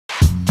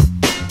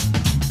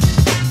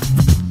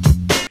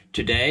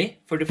Today,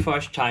 for the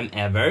first time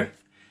ever,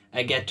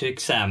 I get to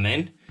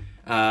examine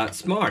a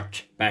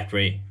smart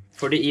battery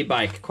for the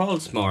e-bike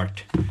called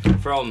Smart,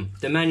 from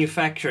the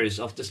manufacturers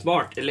of the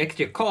smart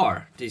electric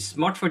car. This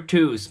Smart for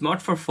 2,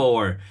 Smart for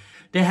 4.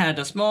 They had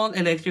a small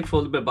electric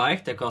foldable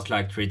bike that cost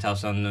like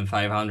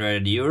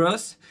 3,500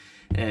 euros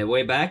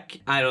way back.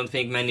 I don't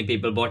think many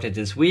people bought it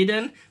in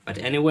Sweden, but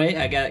anyway,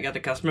 I got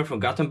a customer from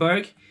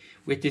Gothenburg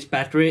with this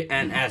battery,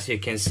 and as you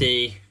can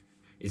see,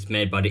 it's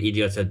made by the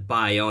idiots at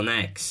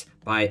BionX.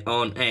 But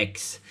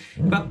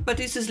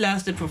this has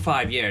lasted for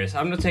 5 years.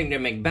 I'm not saying they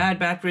make bad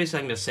batteries,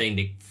 I'm just saying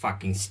they're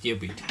fucking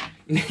stupid.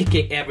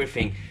 Making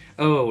everything.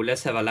 Oh,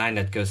 let's have a line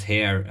that goes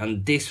here,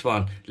 and this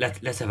one,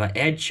 let's have an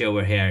edge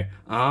over here.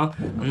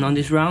 And on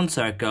this round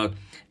circle,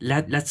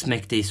 let's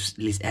make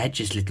these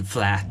edges little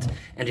flat.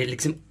 And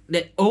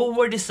they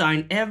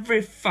over-design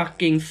every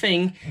fucking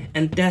thing,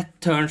 and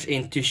that turns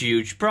into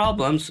huge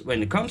problems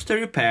when it comes to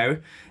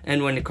repair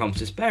and when it comes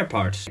to spare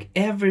parts.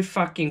 Every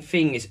fucking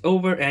thing is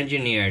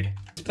over-engineered.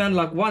 Spend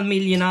like 1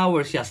 million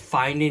hours just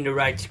finding the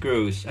right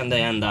screws, and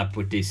they end up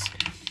with these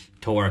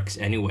torques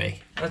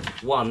anyway. That's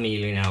 1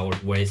 million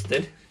hours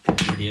wasted.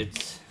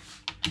 Idiots.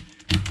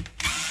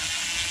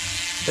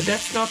 But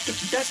that's not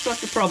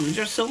the problem.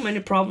 There's so many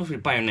problems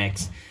with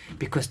BionX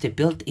because they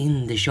built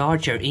in the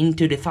charger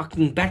into the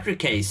fucking battery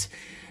case.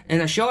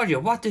 And a charger,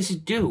 what does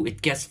it do?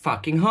 It gets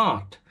fucking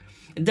hot.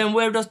 And then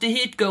where does the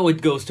heat go?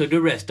 It goes to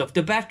the rest of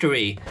the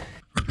battery.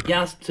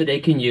 Just so they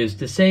can use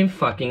the same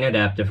fucking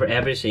adapter for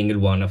every single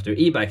one of their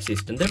e-bike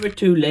system. They were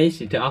too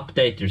lazy to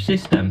update their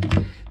system.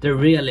 They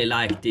really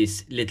liked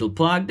this little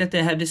plug that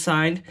they had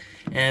designed,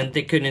 and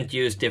they couldn't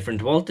use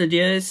different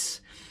voltages.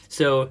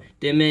 So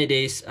they made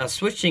this a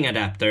switching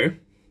adapter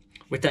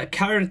with a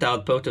current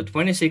output of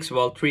 26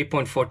 volt,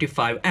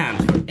 3.45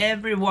 amps for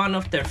every one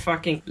of their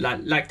fucking,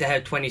 like they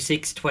have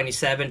 26,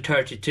 27,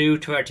 32,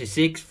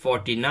 36,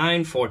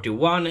 49,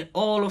 41, and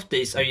all of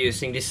these are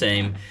using the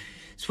same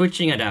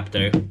switching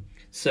adapter.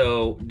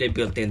 So they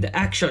built in the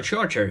actual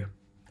charger,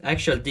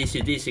 actual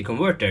DC-DC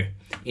converter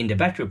in the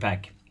battery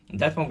pack. And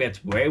that one gets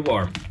very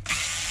warm.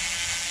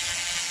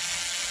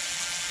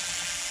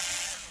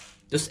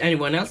 Does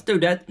anyone else do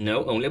that?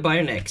 No, only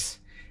BionX.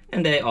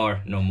 And they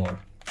are no more.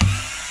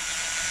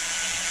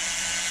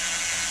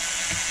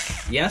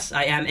 Yes,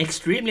 I am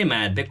extremely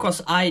mad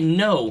because I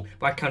know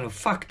what kind of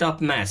fucked up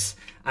mess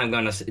I'm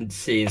gonna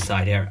see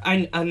inside here.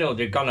 I know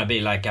there's gonna be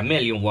like 1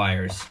 million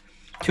wires.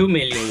 2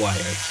 million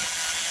wires.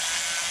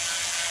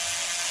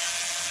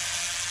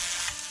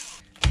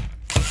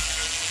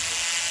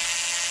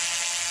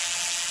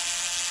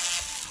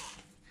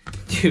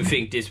 Do you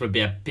think this would be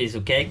a piece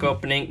of cake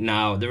opening?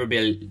 No, there will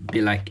be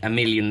like 1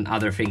 million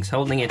other things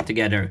holding it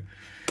together,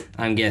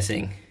 I'm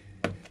guessing.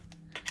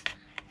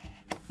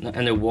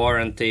 And the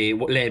warranty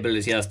label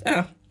is just,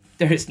 there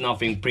is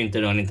nothing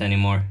printed on it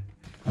anymore.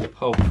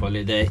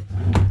 Hopefully they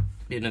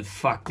didn't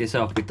fuck this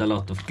up with a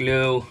lot of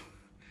glue.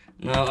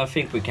 No, I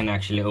think we can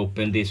actually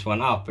open this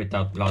one up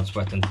without blood,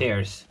 sweat and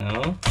tears.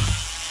 No?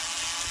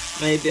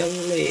 Maybe a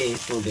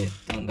little bit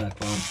on that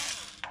one.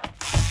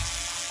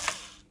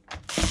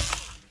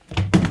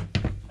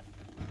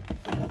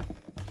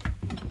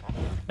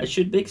 I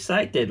should be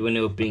excited when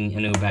opening a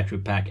new battery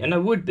pack, and I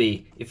would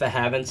be if I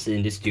haven't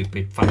seen the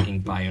stupid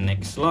fucking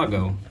BionX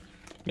logo.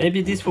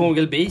 Maybe this one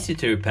will be easy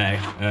to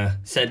repair,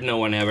 said no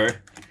one ever.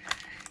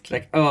 It's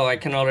like, oh, I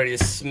can already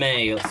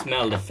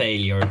smell the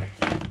failure.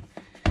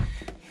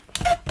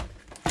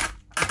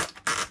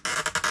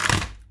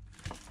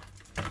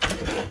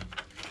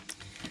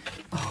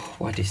 Oh,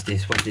 what is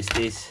this? What is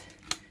this?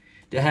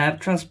 They have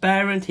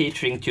transparent heat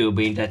shrink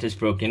tubing that is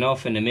broken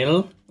off in the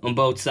middle on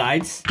both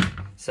sides.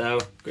 So,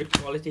 good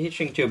quality heat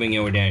shrink tubing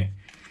over there.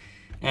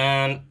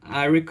 And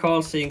I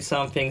recall seeing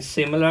something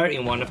similar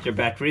in one of their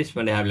batteries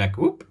when they have like,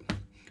 whoop,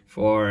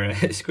 for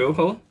a screw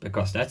hole,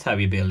 because that's how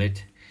you build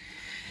it.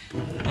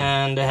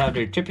 And they have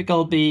their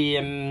typical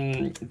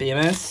BMS,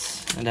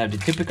 and they have the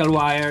typical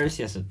wires.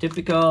 Yes, a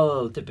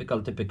typical.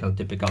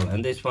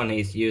 And this one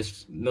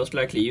is most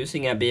likely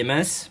using a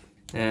BMS,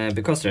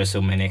 because there are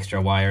so many extra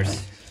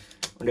wires.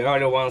 The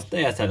other ones,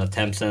 they just had a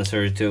temp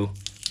sensor too.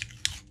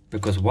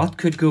 Because what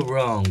could go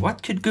wrong?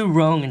 What could go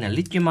wrong in a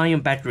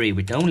lithium-ion battery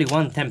with only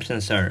one temp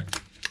sensor?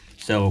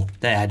 So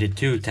they added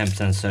 2 temp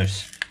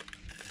sensors.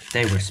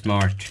 They were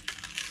smart.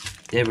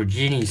 They were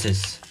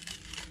geniuses.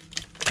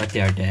 But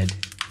they are dead.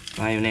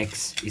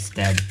 BionX is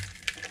dead.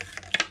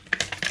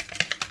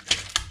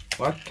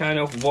 What kind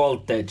of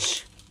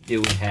voltage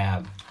do we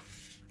have?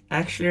 I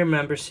actually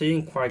remember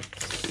seeing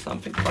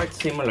something quite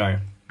similar.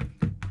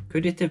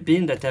 Could it have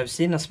been that I've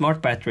seen a smart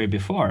battery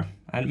before?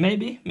 And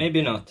maybe,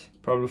 maybe not.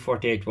 Probably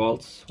 48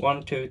 volts.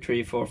 1, 2,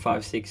 3, 4,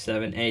 5, 6,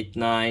 7, 8,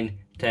 9,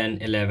 10,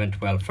 11,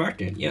 12,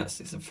 13. Yes,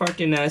 it's a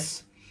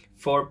 13S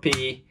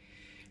 4P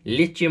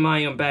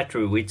lithium-ion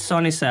battery with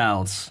sunny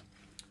cells.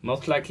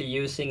 Most likely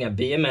using a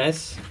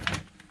BMS.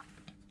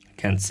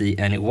 Can't see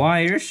any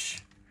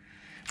wires,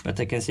 but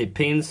I can see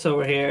pins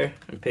over here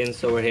and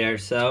pins over here.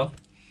 So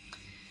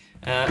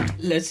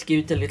let's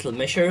give it a little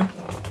measure.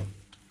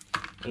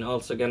 And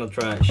also gonna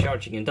try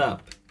charging it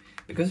up.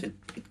 because it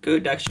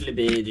could actually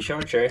be the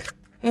charger.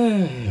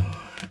 And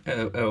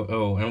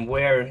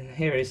where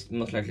here is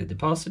most likely the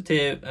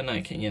positive, and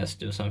I can just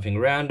do something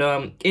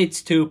random.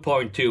 It's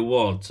 2.2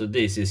 volts, so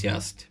this is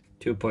just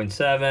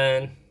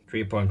 2.7,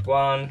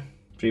 3.1,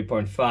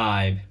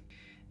 3.5,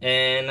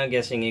 and I'm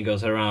guessing it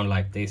goes around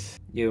like this.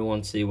 You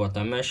won't see what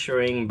I'm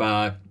measuring,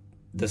 but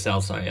the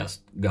cells are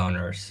just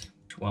gunners.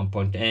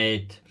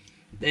 1.8,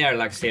 they are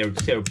like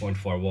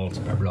 0.4 volts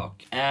per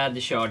block. Add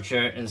the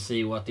charger and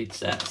see what it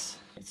says.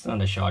 It's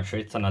not a charger,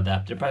 it's an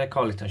adapter, but I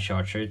call it a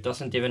charger. It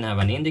doesn't even have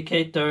an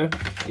indicator.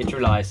 It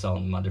relies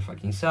on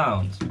motherfucking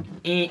sounds.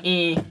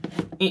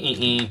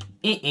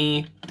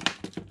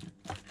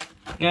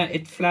 Yeah,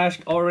 it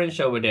flashed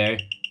orange over there.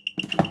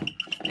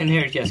 And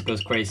here it just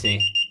goes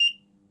crazy.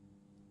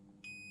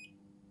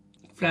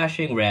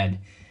 Flashing red.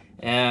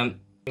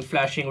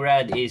 Flashing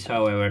red is,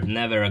 however,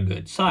 never a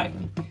good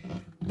sign.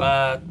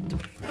 But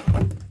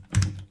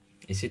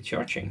is it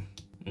charging?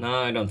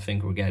 No, I don't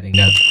think we're getting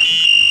that.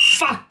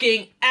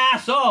 Fucking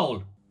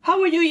asshole!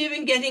 How are you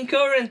even getting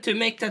current to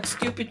make that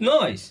stupid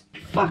noise?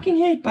 Fucking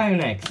hate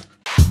BionX.